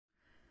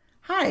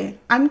Hi,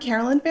 I'm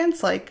Carolyn Van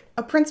Slyck,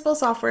 a principal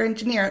software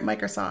engineer at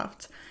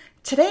Microsoft.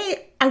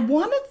 Today, I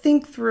want to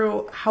think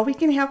through how we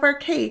can have our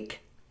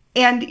cake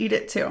and eat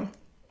it too.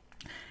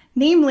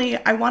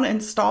 Namely, I want to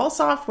install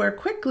software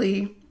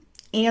quickly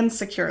and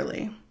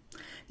securely.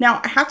 Now,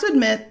 I have to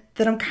admit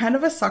that I'm kind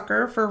of a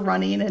sucker for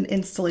running an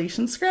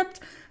installation script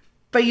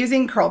by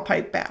using curl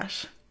pipe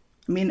bash.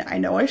 I mean, I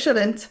know I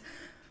shouldn't,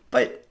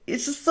 but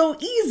it's just so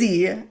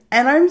easy, and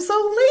I'm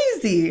so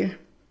lazy.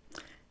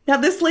 Now,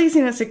 this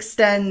laziness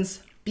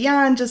extends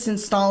beyond just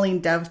installing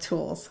dev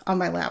tools on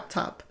my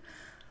laptop.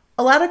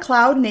 A lot of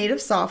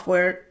cloud-native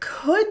software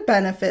could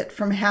benefit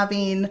from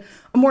having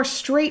a more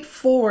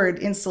straightforward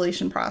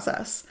installation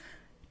process.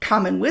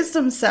 Common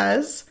wisdom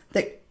says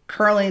that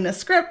curling a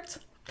script,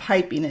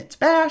 piping it to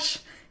bash,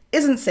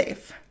 isn't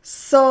safe.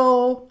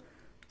 So,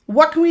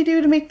 what can we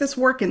do to make this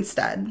work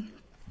instead?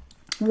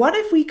 What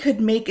if we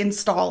could make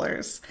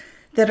installers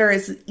that are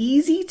as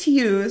easy to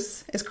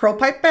use as curl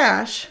pipe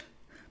bash,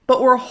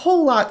 but we're a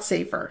whole lot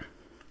safer?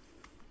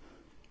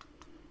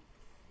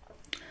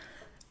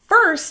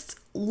 First,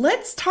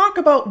 let's talk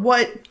about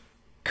what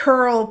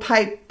curl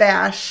pipe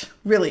bash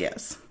really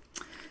is.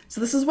 So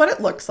this is what it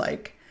looks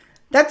like.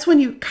 That's when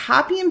you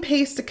copy and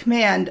paste a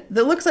command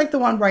that looks like the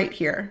one right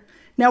here.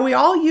 Now, we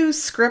all use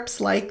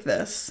scripts like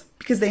this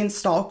because they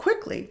install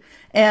quickly,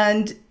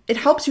 and it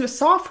helps you with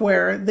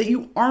software that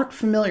you aren't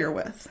familiar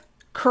with.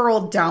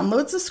 Curl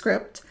downloads a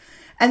script,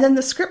 and then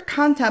the script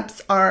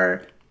contents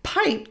are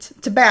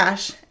piped to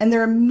bash, and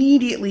they're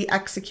immediately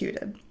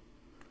executed.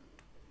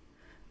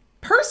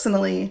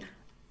 Personally,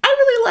 I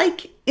really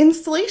like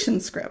installation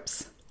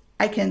scripts.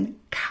 I can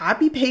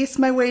copy paste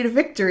my way to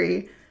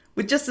victory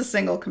with just a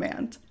single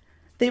command.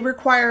 They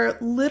require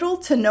little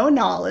to no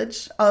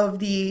knowledge of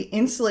the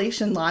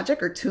installation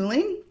logic or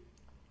tooling.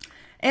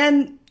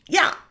 And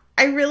yeah,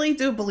 I really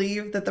do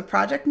believe that the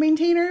project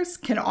maintainers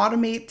can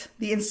automate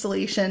the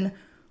installation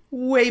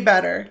way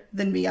better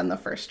than me on the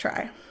first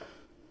try.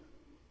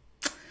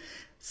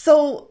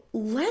 So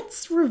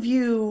let's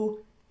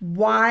review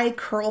why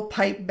curl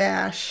pipe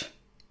bash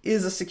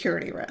is a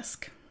security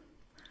risk.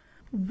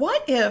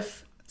 What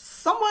if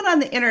someone on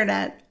the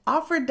internet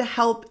offered to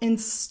help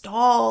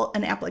install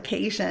an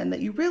application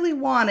that you really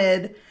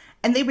wanted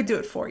and they would do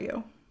it for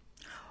you?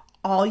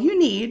 All you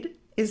need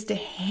is to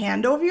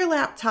hand over your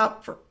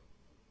laptop for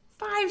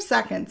 5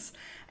 seconds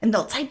and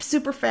they'll type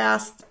super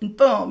fast and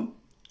boom,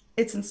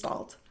 it's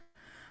installed.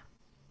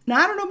 Now,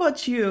 I don't know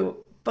about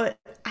you, but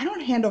I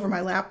don't hand over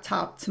my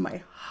laptop to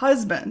my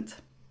husband,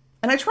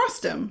 and I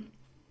trust him,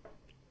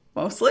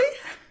 mostly.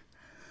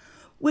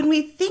 When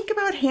we think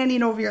about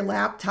handing over your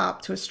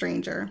laptop to a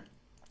stranger,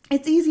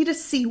 it's easy to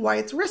see why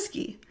it's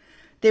risky.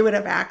 They would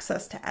have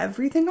access to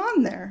everything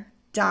on there: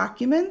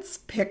 documents,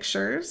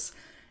 pictures,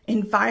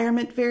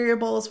 environment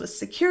variables with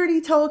security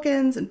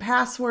tokens and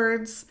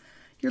passwords.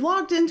 You're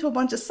logged into a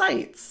bunch of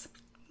sites,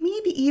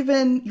 maybe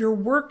even your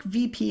work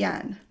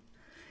VPN.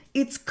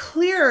 It's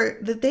clear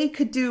that they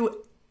could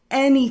do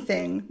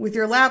anything with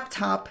your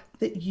laptop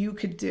that you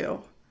could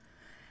do.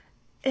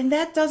 And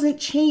that doesn't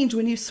change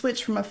when you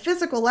switch from a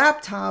physical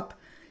laptop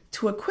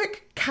to a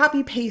quick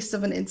copy paste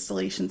of an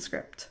installation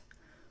script.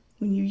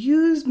 When you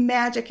use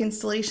magic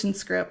installation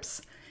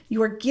scripts,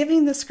 you are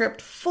giving the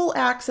script full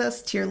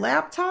access to your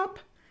laptop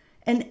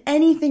and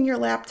anything your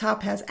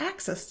laptop has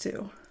access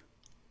to.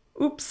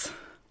 Oops.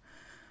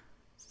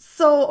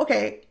 So,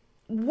 okay,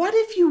 what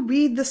if you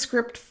read the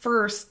script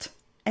first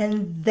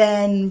and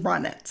then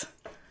run it?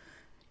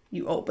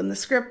 You open the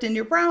script in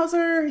your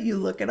browser, you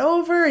look it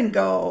over and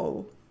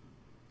go,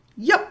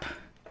 yup,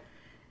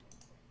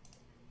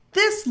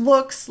 this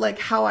looks like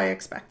how I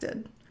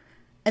expected.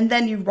 And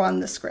then you run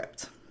the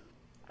script.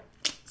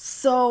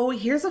 So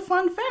here's a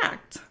fun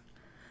fact.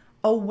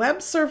 A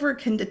web server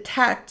can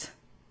detect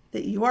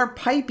that you are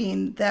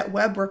piping that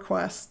web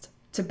request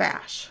to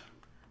bash.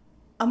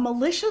 A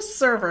malicious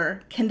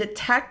server can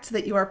detect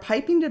that you are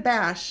piping to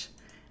bash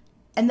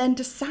and then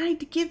decide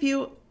to give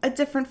you a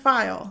different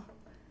file.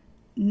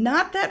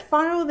 Not that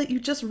file that you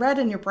just read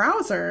in your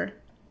browser,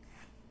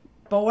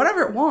 but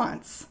whatever it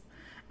wants.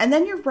 And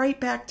then you're right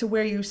back to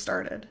where you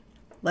started,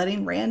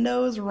 letting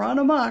randos run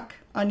amok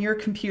on your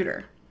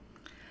computer.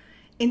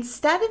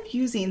 Instead of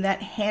using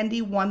that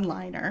handy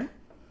one-liner,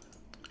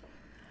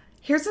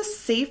 here's a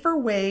safer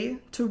way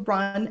to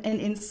run an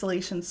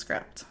installation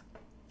script.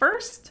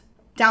 First,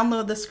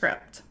 download the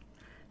script.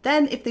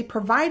 Then, if they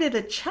provided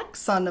a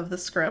checksum of the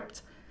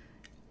script,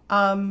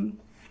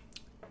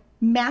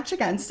 match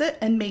against it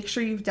and make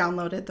sure you've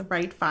downloaded the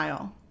right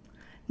file.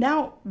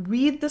 Now,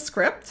 read the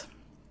script,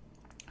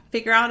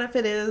 figure out if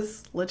it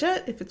is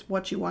legit, if it's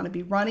what you want to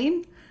be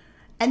running,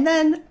 and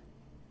then,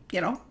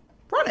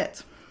 run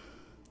it.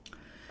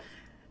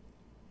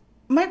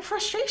 My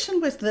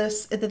frustration with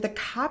this is that the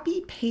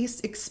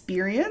copy-paste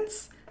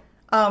experience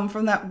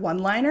from that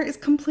one-liner is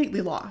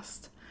completely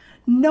lost.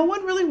 No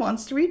one really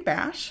wants to read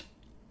bash,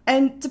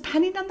 and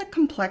depending on the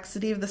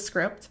complexity of the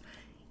script,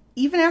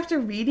 even after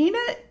reading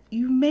it,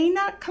 you may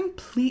not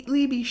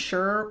completely be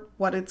sure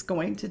what it's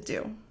going to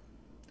do.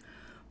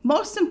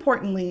 Most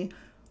importantly,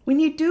 when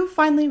you do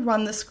finally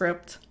run the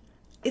script,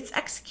 it's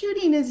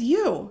executing as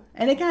you.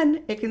 And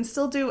again, it can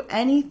still do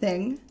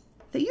anything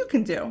that you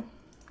can do.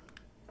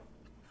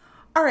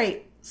 All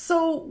right,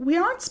 so we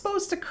aren't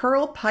supposed to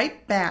curl,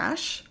 pipe,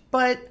 bash,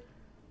 but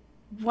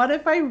what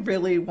if I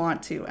really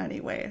want to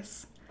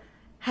anyways?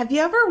 Have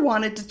you ever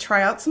wanted to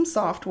try out some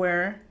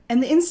software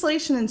and the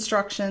installation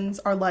instructions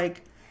are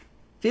like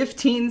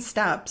 15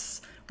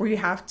 steps where you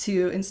have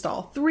to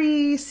install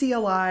 3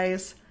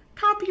 CLIs,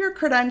 copy your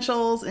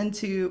credentials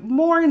into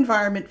more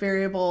environment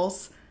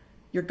variables,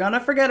 you're gonna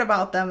forget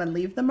about them and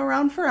leave them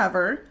around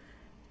forever,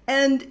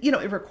 and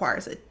it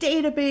requires a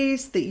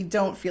database that you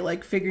don't feel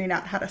like figuring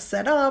out how to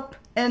set up,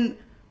 and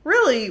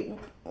really,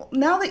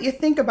 now that you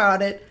think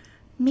about it,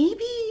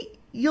 maybe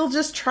you'll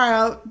just try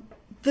out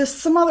this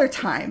some other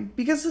time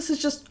because this is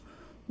just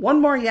one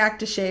more yak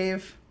to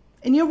shave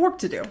and you have work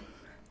to do.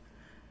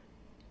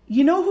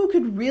 You know who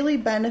could really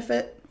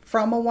benefit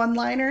from a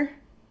one-liner?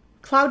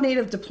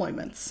 Cloud-native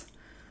deployments.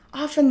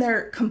 Often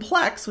they're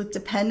complex with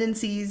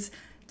dependencies,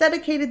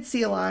 dedicated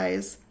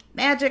CLIs,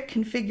 magic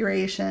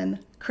configuration,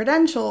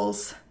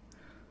 credentials.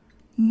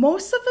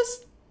 Most of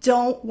us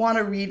don't want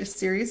to read a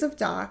series of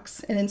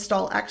docs and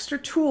install extra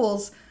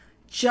tools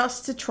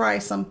just to try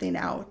something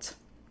out.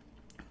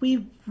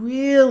 We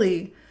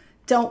really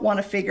don't want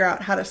to figure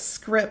out how to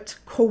script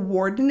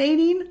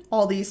coordinating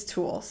all these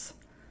tools.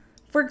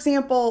 For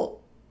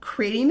example,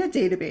 creating a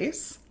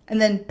database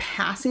and then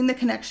passing the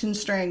connection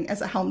string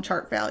as a Helm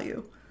chart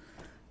value.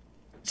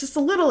 Just a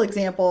little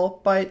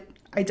example, but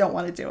I don't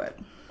want to do it.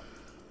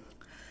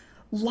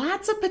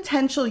 Lots of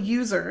potential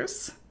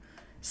users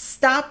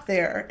stop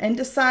there and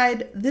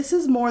decide this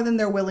is more than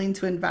they're willing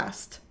to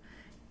invest,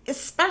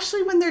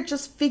 especially when they're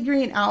just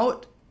figuring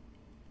out,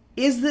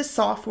 is this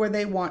software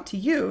they want to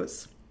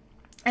use?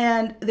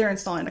 And they're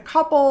installing a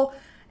couple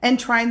and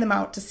trying them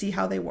out to see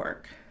how they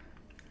work.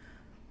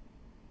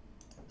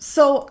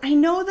 So I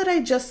know that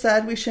I just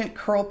said we shouldn't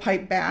curl,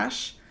 pipe,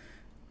 bash,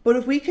 but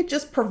if we could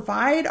just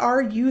provide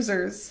our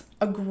users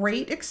a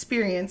great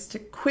experience to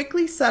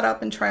quickly set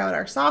up and try out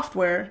our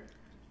software,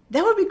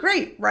 that would be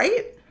great,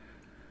 right?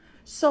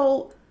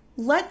 So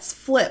let's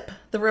flip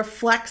the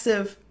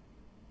reflexive,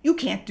 you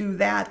can't do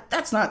that,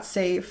 that's not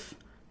safe,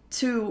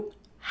 to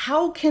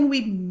how can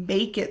we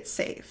make it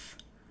safe?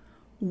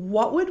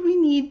 What would we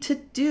need to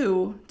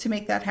do to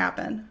make that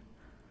happen?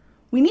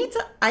 We need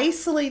to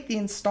isolate the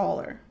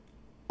installer,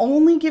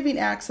 only giving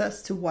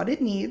access to what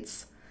it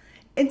needs,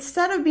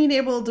 instead of being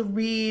able to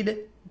read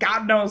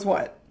God knows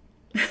what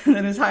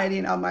that is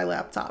hiding on my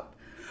laptop.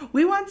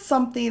 We want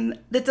something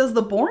that does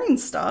the boring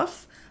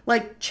stuff,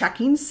 like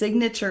checking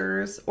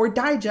signatures or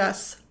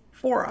digests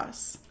for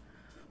us.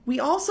 We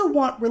also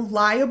want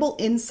reliable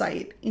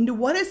insight into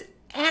what is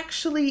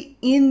actually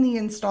in the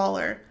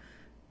installer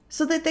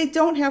so that they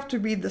don't have to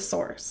read the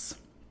source.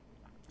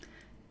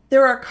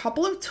 There are a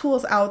couple of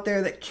tools out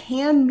there that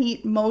can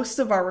meet most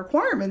of our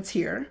requirements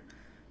here.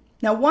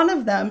 Now, one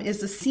of them is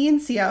the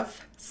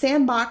CNCF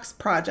sandbox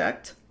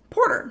project,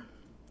 Porter.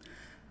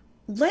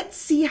 Let's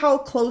see how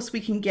close we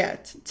can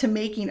get to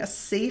making a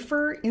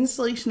safer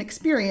installation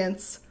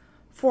experience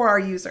for our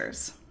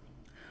users.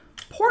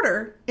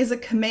 Porter is a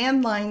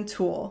command line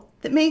tool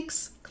that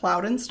makes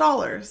cloud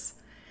installers.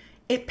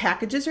 It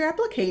packages your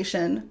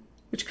application,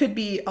 which could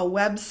be a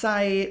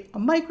website, a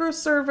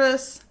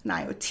microservice, an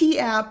IoT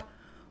app,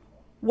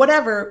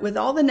 whatever, with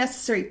all the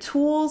necessary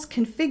tools,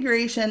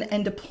 configuration,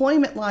 and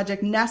deployment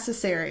logic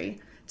necessary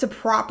to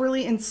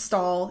properly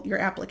install your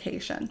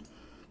application.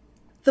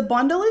 The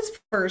bundle is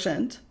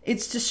versioned,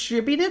 it's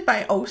distributed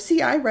by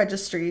OCI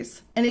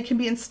registries, and it can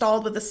be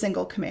installed with a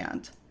single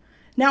command.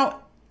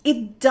 Now,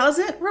 it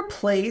doesn't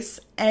replace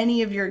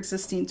any of your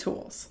existing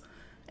tools,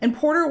 and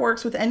Porter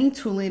works with any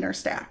tooling or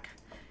stack.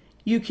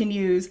 You can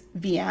use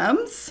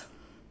VMs,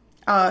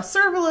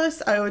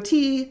 serverless,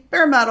 IoT,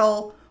 bare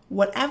metal,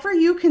 whatever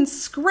you can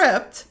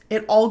script,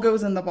 it all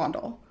goes in the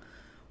bundle.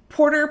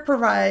 Porter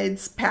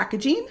provides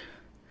packaging,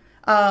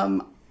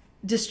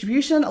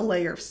 distribution, a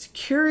layer of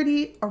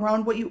security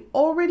around what you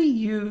already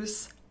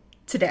use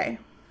today.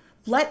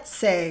 Let's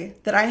say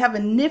that I have a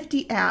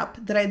nifty app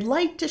that I'd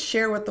like to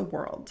share with the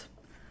world.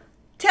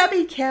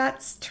 Tabby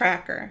Cat's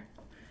Tracker.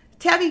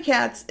 Tabby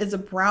Cats is a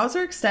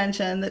browser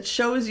extension that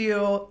shows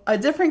you a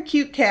different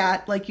cute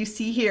cat, like you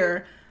see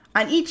here,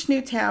 on each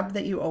new tab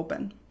that you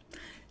open.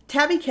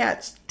 Tabby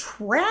Cat's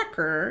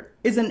Tracker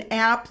is an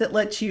app that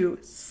lets you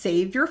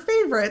save your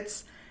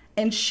favorites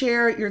and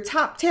share your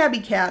top tabby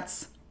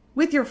cats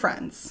with your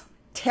friends.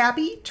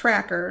 Tabby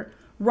Tracker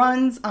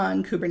runs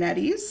on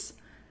Kubernetes,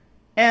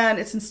 and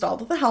it's installed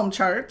with a Helm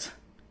chart.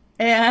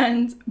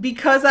 And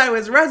because I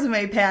was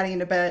resume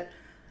padding a bit,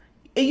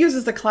 it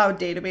uses a cloud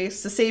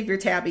database to save your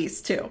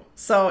tabbies too.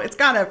 So it's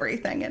got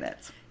everything in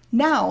it.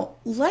 Now,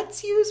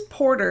 let's use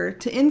Porter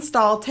to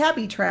install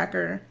Tabby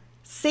Tracker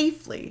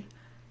safely.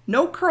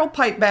 No curl,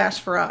 pipe, bash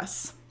for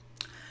us.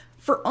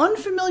 For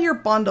unfamiliar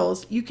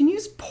bundles, you can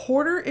use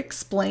Porter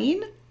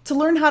Explain to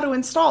learn how to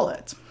install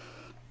it.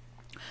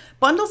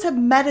 Bundles have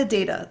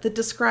metadata that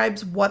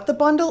describes what the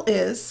bundle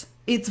is,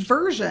 its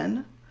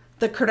version,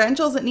 the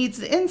credentials it needs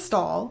to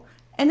install,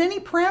 and any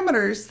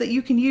parameters that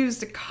you can use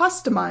to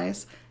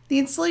customize the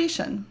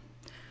installation.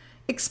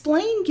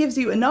 Explain gives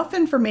you enough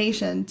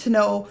information to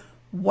know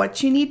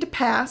what you need to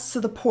pass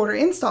to the Porter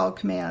install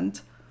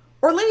command,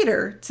 or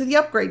later to the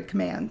upgrade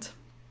command.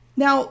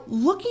 Now,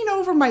 looking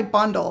over my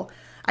bundle,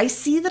 I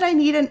see that I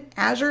need an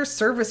Azure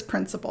Service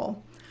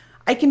Principal.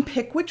 I can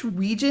pick which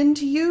region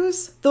to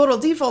use, though it'll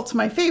default to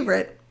my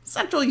favorite,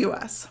 Central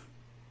US.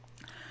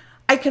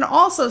 I can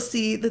also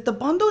see that the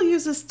bundle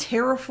uses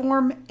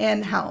Terraform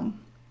and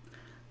Helm.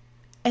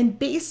 And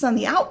based on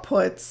the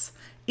outputs,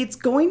 it's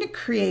going to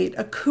create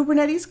a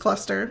Kubernetes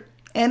cluster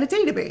and a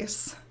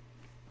database.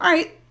 All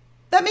right,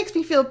 that makes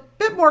me feel a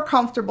bit more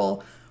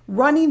comfortable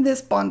running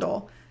this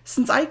bundle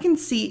since I can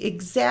see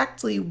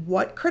exactly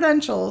what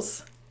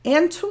credentials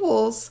and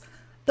tools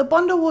the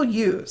bundle will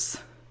use.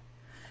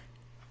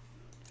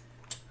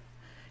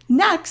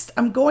 Next,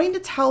 I'm going to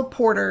tell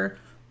Porter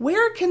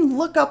where it can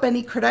look up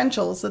any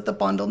credentials that the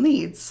bundle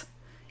needs.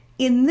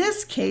 In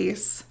this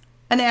case,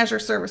 an Azure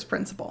Service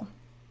Principal.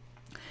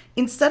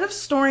 Instead of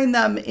storing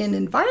them in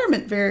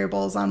environment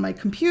variables on my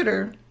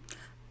computer,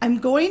 I'm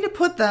going to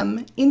put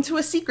them into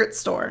a secret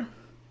store.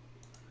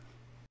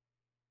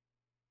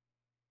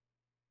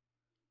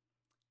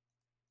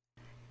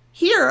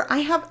 Here I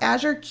have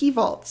Azure Key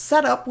Vault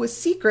set up with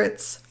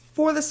secrets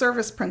for the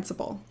Service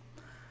Principal.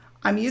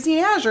 I'm using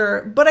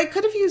Azure, but I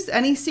could have used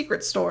any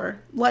secret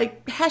store,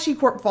 like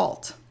HashiCorp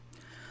Vault.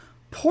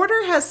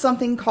 Porter has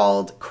something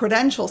called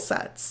credential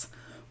sets,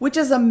 which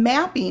is a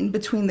mapping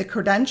between the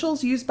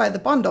credentials used by the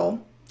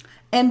bundle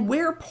and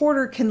where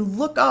Porter can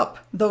look up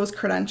those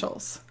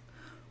credentials.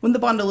 When the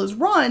bundle is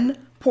run,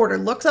 Porter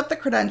looks up the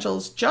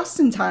credentials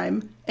just in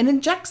time and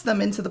injects them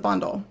into the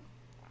bundle.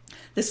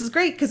 This is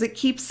great because it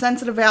keeps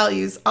sensitive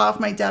values off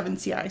my dev and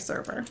CI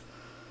server.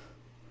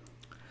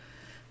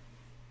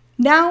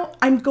 Now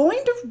I'm going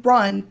to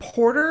run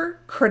Porter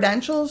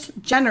credentials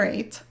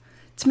generate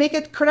to make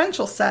a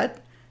credential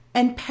set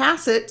and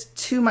pass it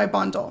to my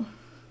bundle.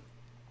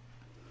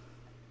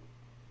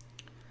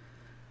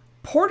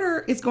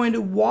 Porter is going to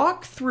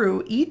walk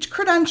through each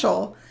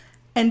credential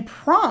and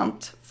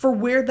prompt for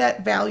where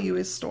that value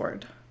is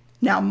stored.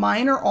 Now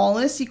mine are all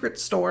in a secret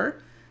store,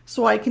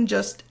 so I can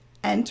just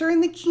enter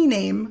in the key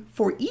name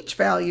for each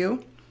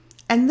value,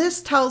 and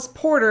this tells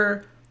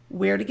Porter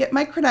where to get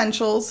my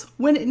credentials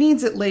when it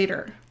needs it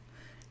later.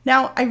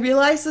 Now, I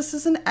realize this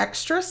is an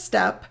extra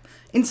step,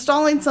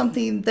 installing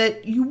something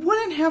that you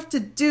wouldn't have to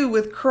do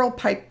with curl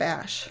pipe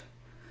bash.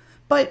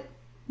 But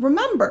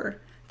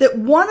remember that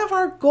one of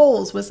our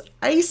goals was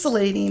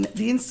isolating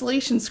the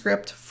installation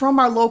script from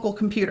our local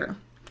computer.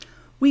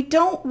 We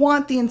don't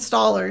want the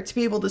installer to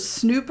be able to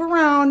snoop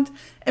around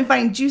and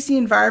find juicy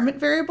environment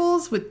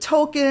variables with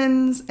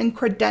tokens and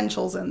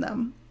credentials in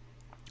them.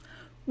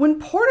 When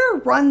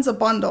Porter runs a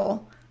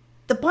bundle,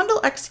 the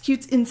bundle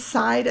executes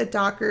inside a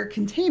Docker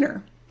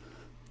container.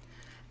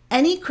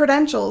 Any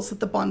credentials that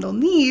the bundle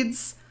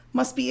needs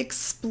must be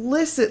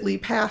explicitly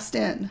passed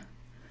in.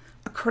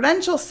 A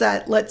credential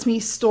set lets me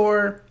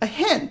store a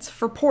hint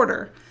for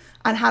Porter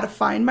on how to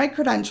find my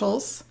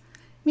credentials.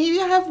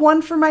 Maybe I have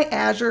one for my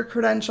Azure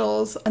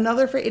credentials,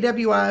 another for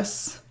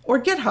AWS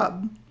or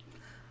GitHub.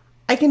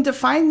 I can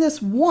define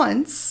this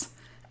once,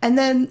 and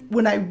then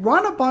when I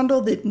run a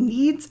bundle that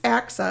needs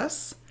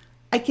access,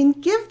 I can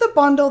give the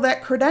bundle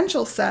that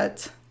credential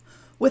set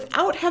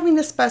without having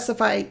to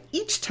specify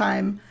each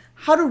time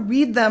how to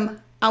read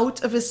them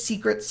out of a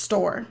secret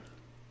store.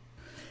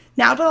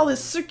 Now that all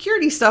this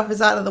security stuff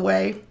is out of the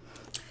way,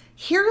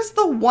 here's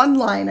the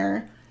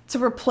one-liner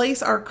to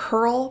replace our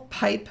curl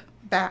pipe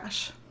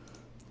bash.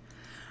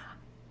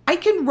 I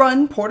can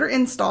run Porter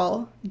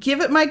install,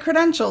 give it my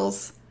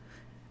credentials,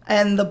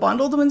 and the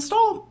bundle to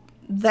install,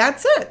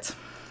 that's it.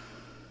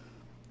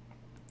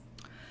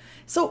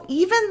 So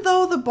even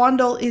though the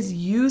bundle is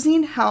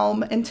using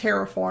Helm and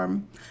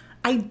Terraform,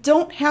 I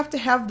don't have to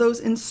have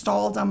those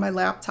installed on my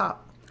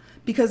laptop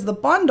because the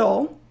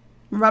bundle,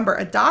 remember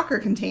a Docker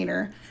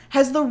container,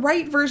 has the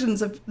right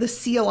versions of the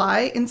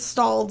CLI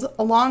installed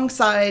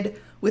alongside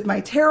with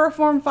my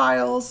Terraform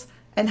files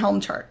and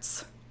Helm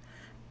charts.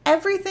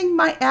 Everything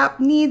my app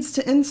needs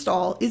to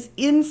install is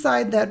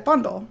inside that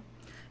bundle.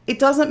 It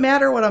doesn't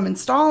matter what I'm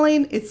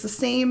installing, it's the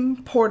same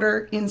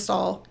Porter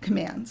install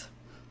command.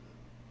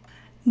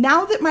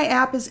 Now that my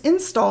app is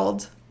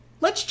installed,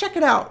 let's check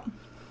it out.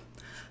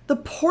 The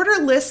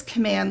Porter list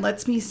command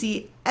lets me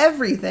see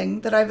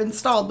everything that I've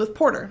installed with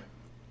Porter.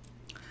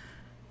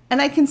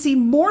 And I can see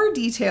more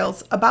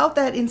details about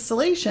that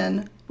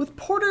installation with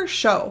Porter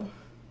show.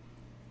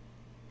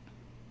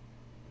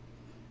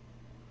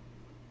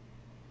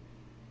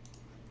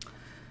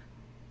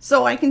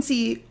 So I can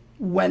see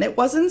when it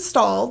was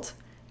installed,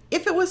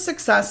 if it was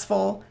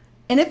successful,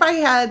 and if I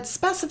had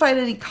specified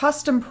any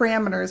custom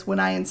parameters when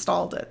I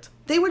installed it.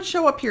 They would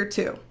show up here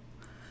too.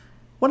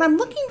 What I'm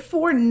looking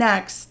for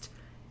next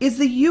is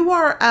the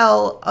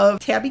URL of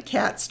Tabby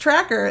Cat's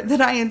tracker that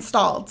I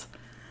installed.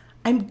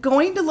 I'm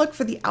going to look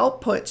for the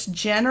outputs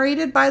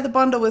generated by the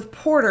bundle with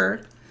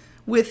Porter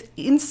with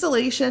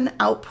installation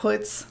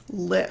outputs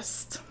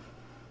list.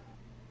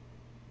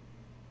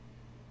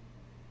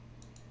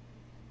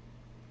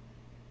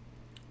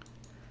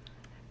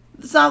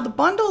 So the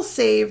bundle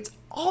saved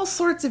all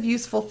sorts of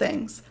useful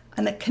things,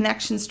 and a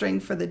connection string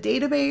for the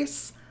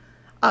database,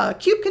 a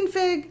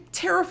kubeconfig,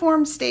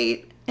 Terraform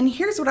state, and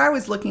here's what I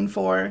was looking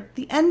for,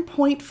 the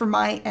endpoint for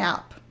my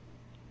app.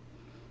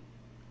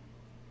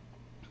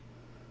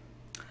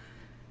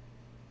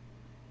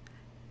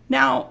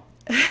 Now,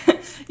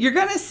 you're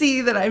going to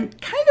see that I'm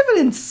kind of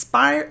an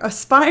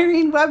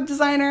aspiring web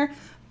designer,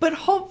 but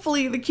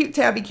hopefully the cute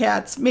tabby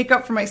cats make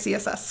up for my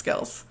CSS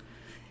skills.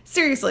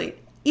 Seriously,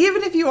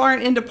 even if you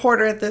aren't into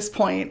Porter at this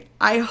point,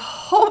 I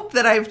hope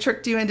that I've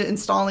tricked you into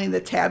installing the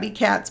Tabby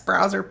Cats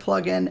browser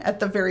plugin at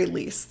the very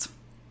least.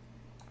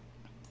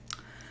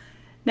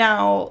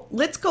 Now,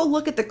 let's go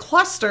look at the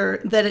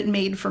cluster that it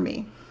made for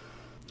me.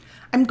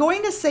 I'm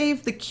going to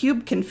save the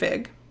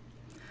kubeconfig,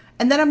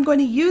 and then I'm going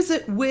to use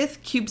it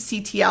with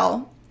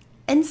kubectl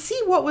and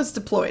see what was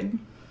deployed.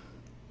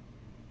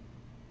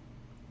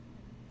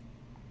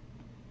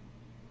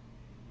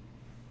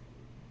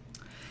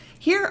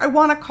 Here, I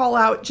want to call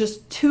out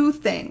just two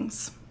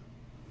things.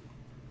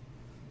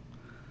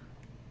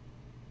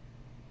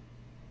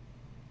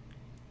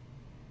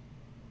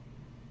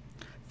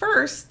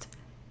 First,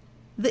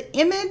 the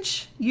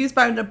image used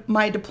by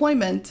my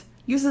deployment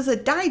uses a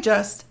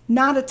digest,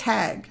 not a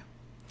tag.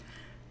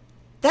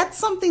 That's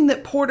something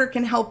that Porter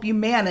can help you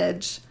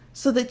manage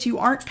so that you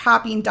aren't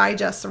copying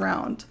digests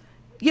around.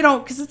 You know,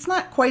 because it's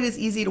not quite as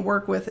easy to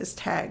work with as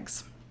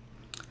tags.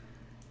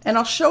 And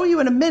I'll show you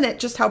in a minute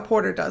just how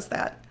Porter does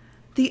that.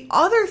 The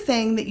other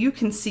thing that you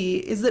can see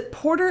is that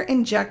Porter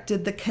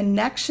injected the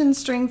connection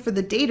string for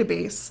the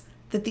database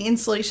that the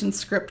installation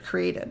script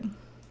created.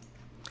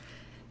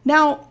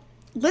 Now,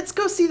 let's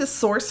go see the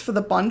source for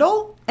the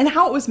bundle and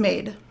how it was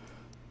made.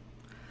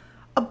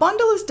 A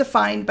bundle is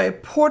defined by a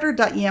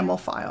porter.yaml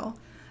file.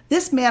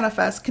 This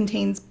manifest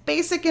contains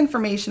basic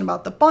information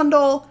about the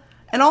bundle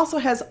and also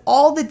has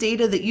all the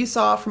data that you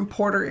saw from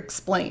Porter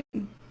Explain.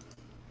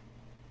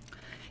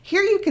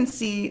 Here you can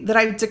see that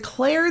I've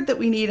declared that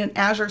we need an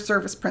Azure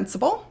Service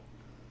Principal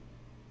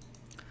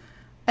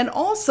and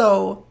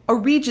also a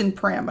region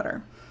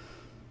parameter.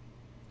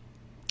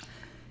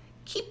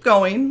 Keep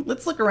going,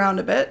 let's look around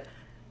a bit.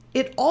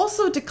 It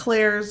also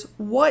declares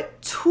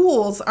what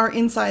tools are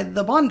inside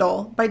the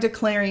bundle by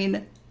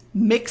declaring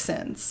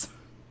mixins.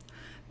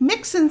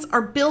 Mixins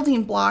are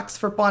building blocks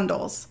for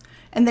bundles,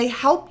 and they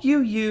help you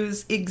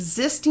use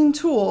existing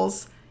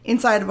tools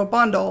inside of a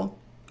bundle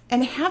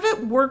and have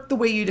it work the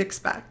way you'd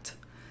expect.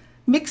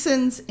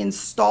 Mixins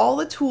install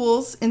the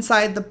tools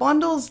inside the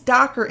bundle's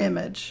Docker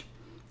image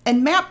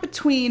and map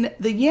between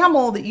the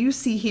YAML that you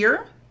see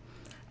here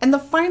and the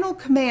final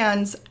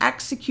commands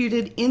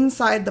executed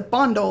inside the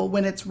bundle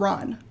when it's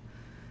run.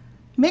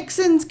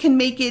 Mixins can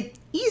make it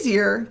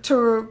easier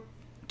to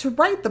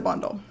write the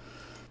bundle.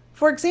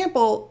 For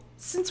example,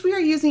 since we are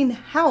using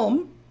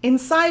Helm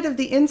inside of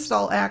the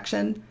install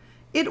action,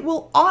 it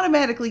will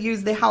automatically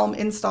use the Helm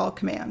install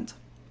command.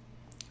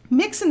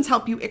 Mixins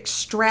help you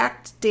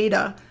extract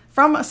data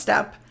from a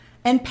step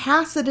and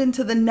pass it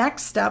into the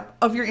next step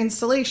of your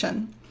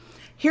installation.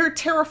 Here,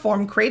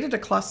 Terraform created a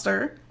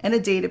cluster and a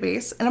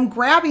database, and I'm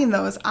grabbing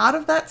those out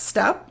of that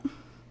step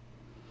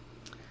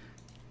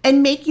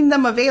and making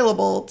them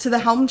available to the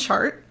Helm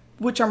chart,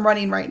 which I'm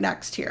running right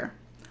next here.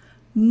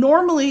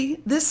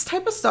 Normally, this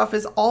type of stuff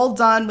is all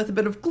done with a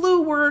bit of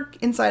glue work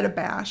inside of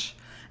Bash,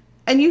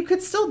 and you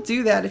could still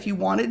do that if you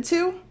wanted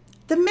to.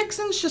 The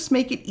mixins just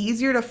make it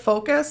easier to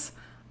focus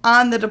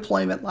on the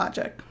deployment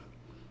logic.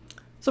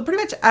 So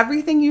pretty much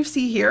everything you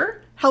see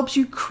here helps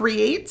you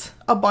create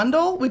a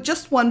bundle with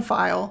just one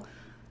file.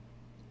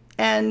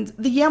 And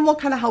the YAML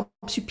kind of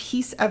helps you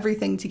piece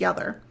everything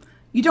together.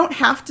 You don't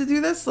have to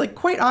do this. Like,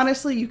 quite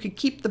honestly, you could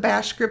keep the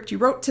Bash script you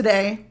wrote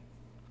today,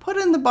 put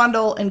it in the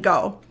bundle, and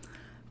go.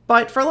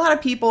 But for a lot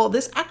of people,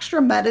 this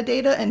extra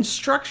metadata and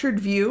structured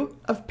view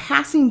of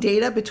passing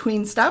data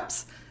between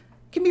steps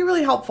can be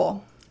really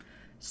helpful.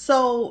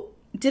 So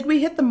did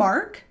we hit the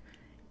mark?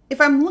 If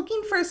I'm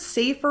looking for a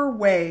safer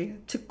way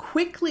to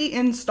quickly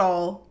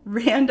install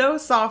rando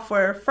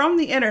software from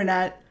the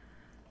internet,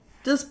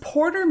 does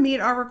Porter meet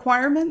our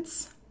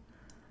requirements?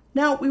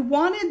 Now, we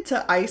wanted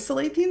to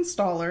isolate the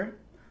installer,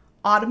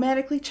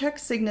 automatically check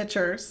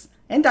signatures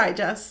and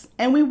digests,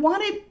 and we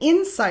wanted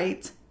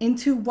insight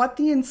into what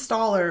the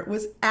installer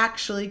was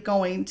actually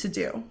going to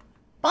do.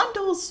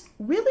 Bundles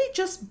really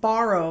just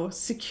borrow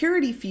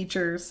security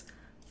features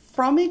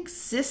from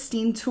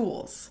existing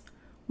tools.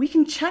 We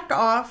can check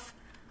off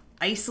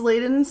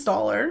isolated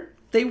installer,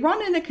 they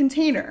run in a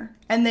container,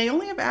 and they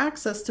only have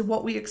access to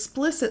what we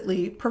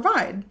explicitly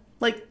provide,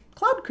 like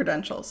cloud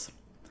credentials.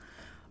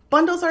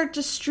 Bundles are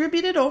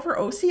distributed over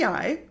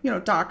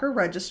OCI, Docker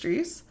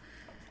registries,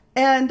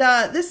 and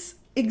this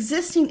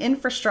existing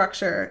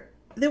infrastructure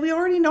that we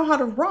already know how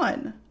to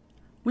run.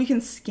 We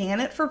can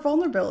scan it for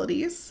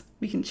vulnerabilities,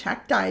 we can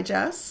check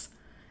digests,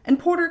 and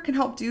Porter can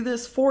help do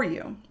this for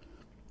you.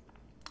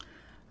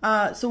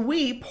 So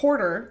we,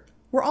 Porter,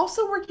 We're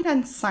also working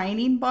on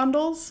signing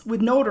bundles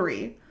with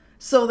Notary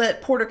so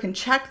that Porter can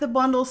check the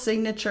bundle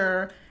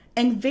signature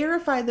and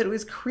verify that it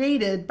was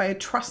created by a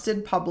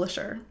trusted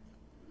publisher.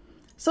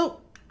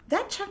 So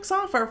that checks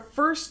off our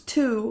first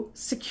two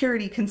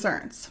security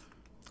concerns.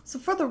 So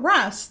for the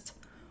rest,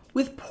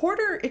 with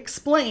Porter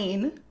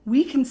Explain,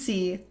 we can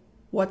see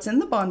what's in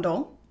the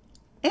bundle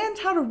and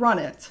how to run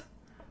it,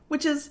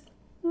 which is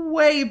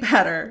way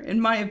better, in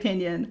my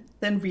opinion,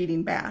 than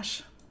reading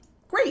Bash.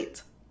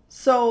 Great.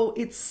 So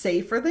it's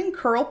safer than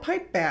curl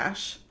pipe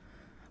Bash,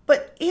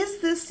 but is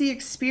this the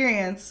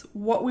experience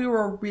what we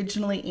were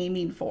originally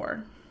aiming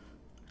for?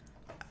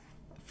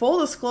 Full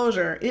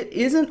disclosure, it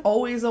isn't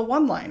always a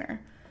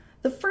one-liner.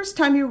 The first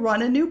time you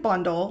run a new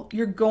bundle,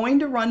 you're going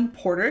to run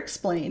Porter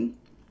Explain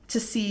to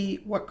see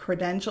what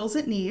credentials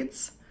it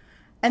needs,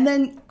 and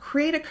then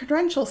create a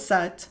credential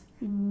set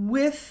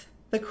with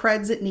the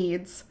creds it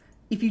needs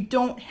if you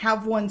don't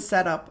have one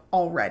set up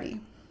already.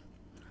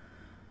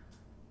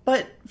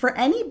 But for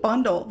any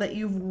bundle that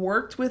you've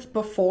worked with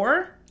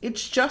before,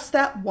 it's just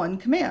that one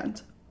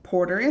command,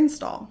 Porter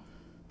install.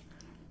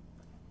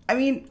 I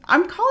mean,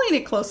 I'm calling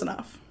it close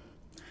enough.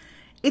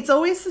 It's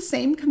always the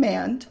same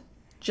command,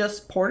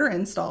 just Porter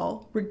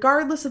install,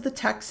 regardless of the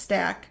tech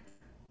stack,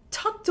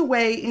 tucked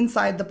away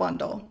inside the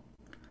bundle.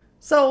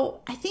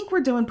 So I think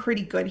we're doing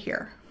pretty good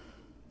here.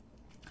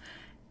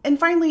 And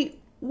finally,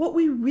 what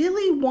we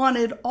really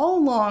wanted all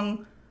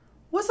along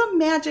was a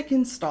magic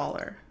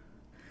installer.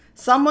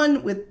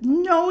 Someone with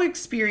no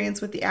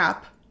experience with the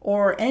app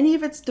or any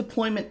of its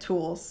deployment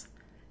tools.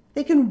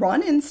 They can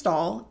run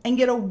install and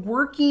get a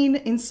working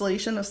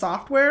installation of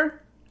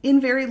software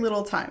in very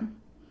little time.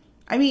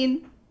 I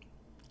mean,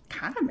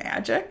 kind of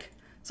magic.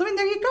 So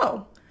there you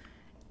go.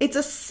 It's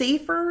a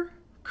safer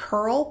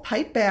curl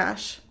pipe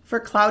bash for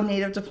cloud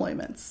native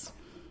deployments.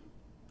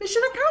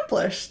 Mission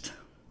accomplished.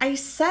 I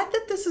said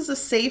that this is a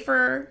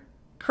safer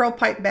curl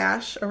pipe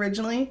bash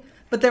originally,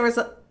 but there's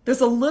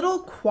a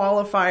little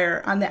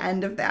qualifier on the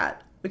end of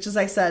that, which is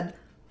I said,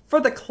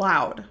 for the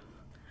cloud.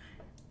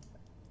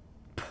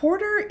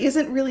 Porter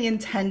isn't really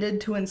intended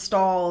to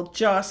install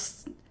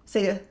just,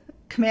 say, a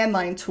command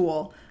line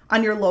tool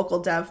on your local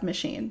dev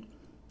machine.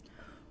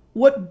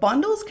 What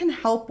bundles can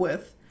help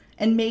with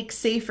and make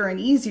safer and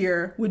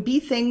easier would be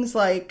things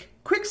like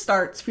quick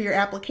starts for your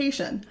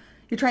application.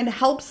 You're trying to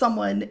help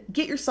someone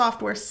get your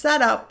software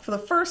set up for the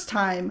first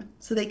time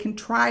so they can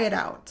try it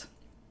out.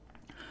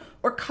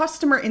 Or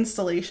customer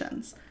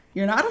installations.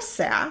 You're not a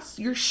SaaS,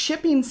 you're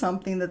shipping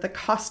something that the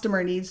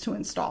customer needs to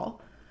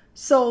install.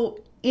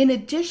 So in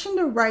addition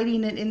to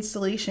writing an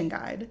installation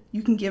guide,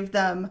 you can give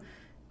them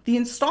the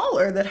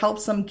installer that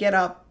helps them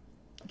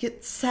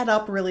get set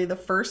up really the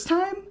first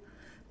time,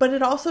 but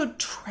it also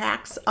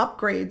tracks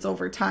upgrades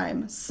over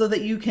time so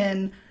that you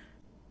can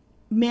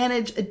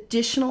manage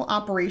additional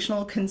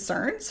operational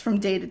concerns from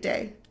day to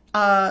day.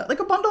 Like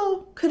a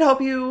bundle could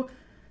help you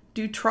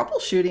do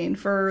troubleshooting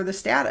for the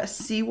status,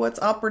 see what's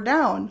up or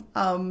down,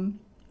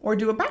 or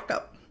do a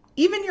backup.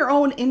 Even your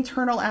own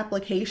internal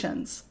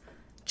applications.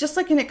 Just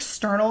like an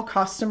external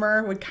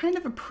customer would kind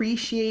of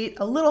appreciate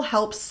a little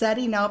help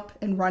setting up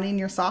and running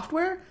your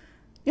software,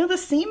 the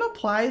same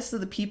applies to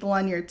the people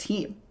on your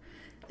team.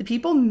 The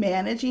people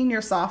managing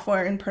your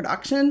software in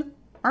production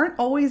aren't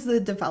always the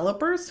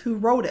developers who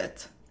wrote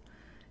it.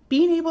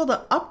 Being able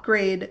to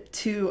upgrade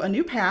to a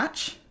new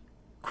patch,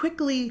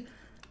 quickly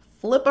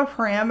flip a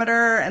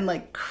parameter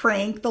and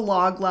crank the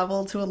log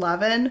level to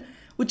 11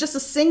 with just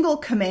a single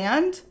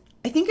command,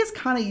 I think is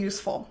kind of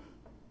useful.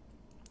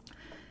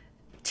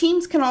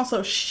 Teams can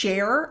also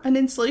share an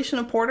installation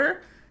of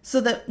Porter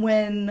so that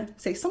when,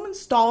 say, someone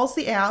installs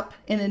the app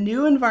in a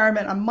new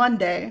environment on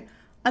Monday,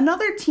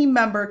 another team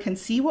member can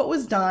see what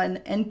was done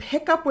and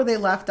pick up where they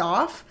left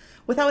off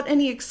without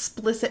any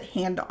explicit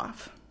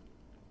handoff.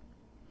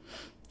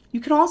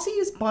 You can also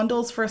use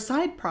bundles for a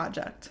side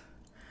project.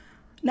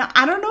 Now,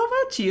 I don't know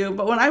about you,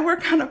 but when I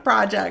work on a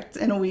project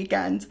in a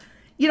weekend,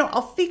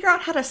 I'll figure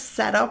out how to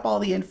set up all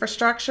the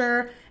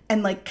infrastructure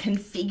and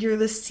configure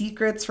the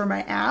secrets for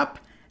my app.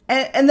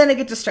 And then I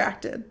get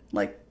distracted.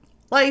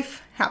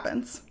 Life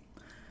happens.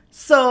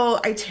 So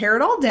I tear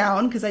it all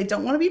down because I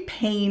don't want to be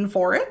paying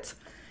for it.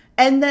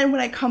 And then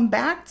when I come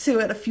back to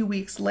it a few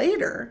weeks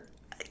later,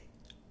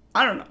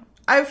 I don't know.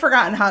 I've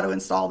forgotten how to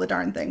install the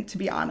darn thing, to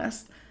be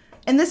honest.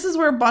 And this is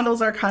where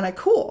bundles are kind of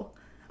cool.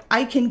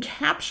 I can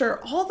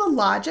capture all the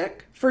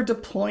logic for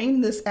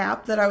deploying this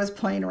app that I was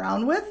playing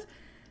around with.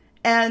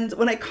 And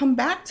when I come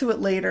back to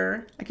it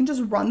later, I can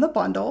just run the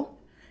bundle.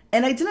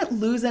 And I didn't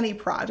lose any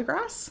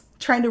progress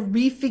trying to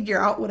refigure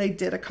out what I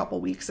did a couple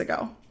weeks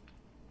ago.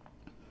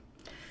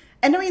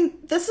 And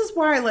this is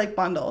why I like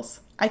bundles.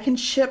 I can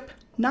ship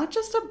not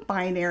just a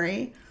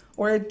binary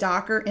or a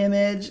Docker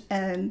image,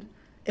 and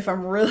if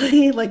I'm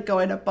really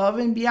going above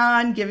and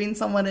beyond, giving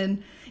someone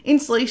an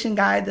installation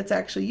guide that's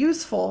actually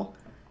useful,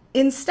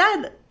 in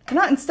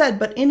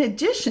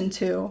addition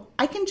to,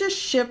 I can just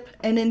ship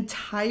an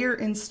entire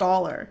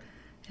installer.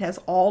 It has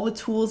all the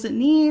tools it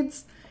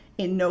needs.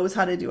 It knows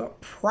how to do a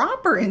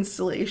proper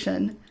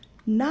installation,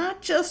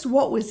 not just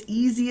what was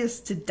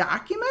easiest to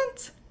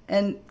document.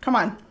 And come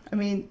on, I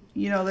mean,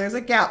 there's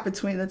a gap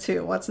between the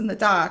two. What's in the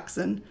docs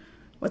and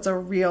what's a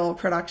real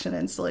production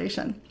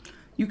installation.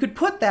 You could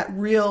put that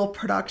real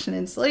production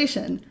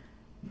installation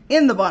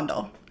in the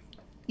bundle,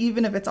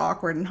 even if it's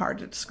awkward and hard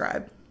to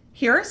describe.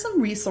 Here are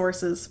some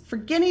resources for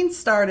getting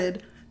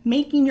started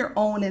making your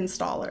own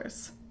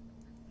installers.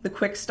 The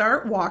Quick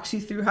Start walks you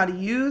through how to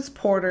use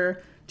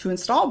Porter to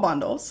install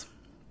bundles.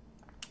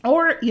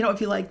 Or,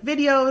 if you like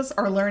videos,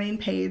 our learning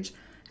page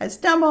has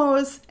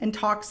demos and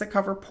talks that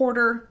cover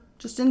Porter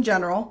just in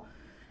general.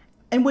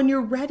 And when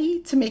you're ready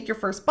to make your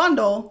first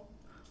bundle,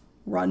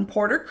 run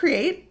Porter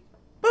Create,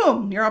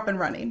 boom, you're up and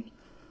running.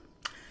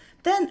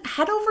 Then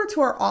head over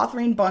to our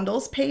Authoring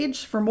Bundles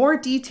page for more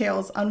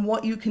details on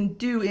what you can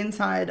do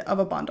inside of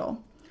a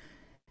bundle.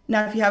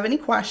 Now, if you have any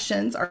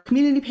questions, our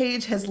community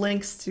page has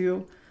links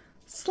to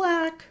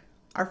Slack,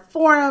 our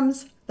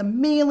forums, the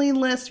mailing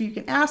list where you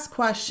can ask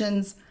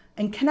questions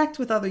and connect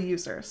with other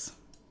users.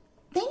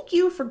 Thank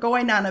you for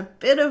going on a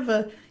bit of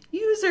a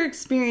user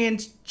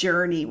experience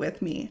journey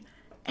with me,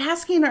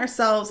 asking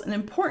ourselves an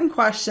important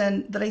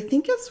question that I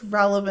think is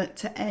relevant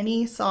to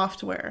any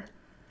software.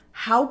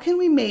 How can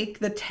we make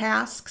the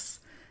tasks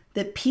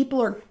that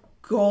people are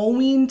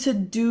going to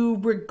do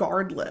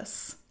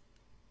regardless,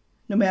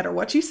 no matter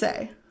what you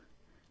say?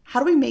 How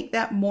do we make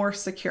that more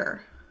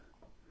secure?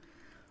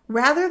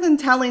 Rather than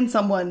telling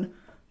someone,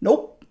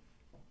 nope,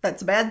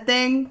 that's a bad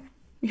thing,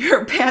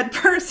 you're a bad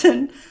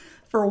person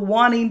for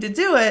wanting to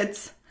do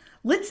it,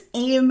 let's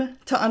aim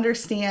to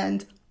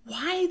understand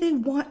why they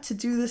want to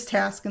do this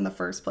task in the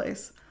first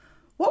place.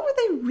 What were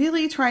they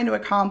really trying to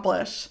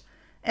accomplish?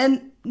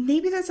 And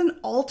maybe there's an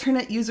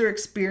alternate user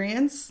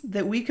experience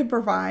that we could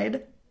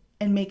provide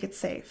and make it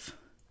safe.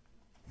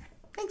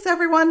 Thanks,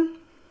 everyone.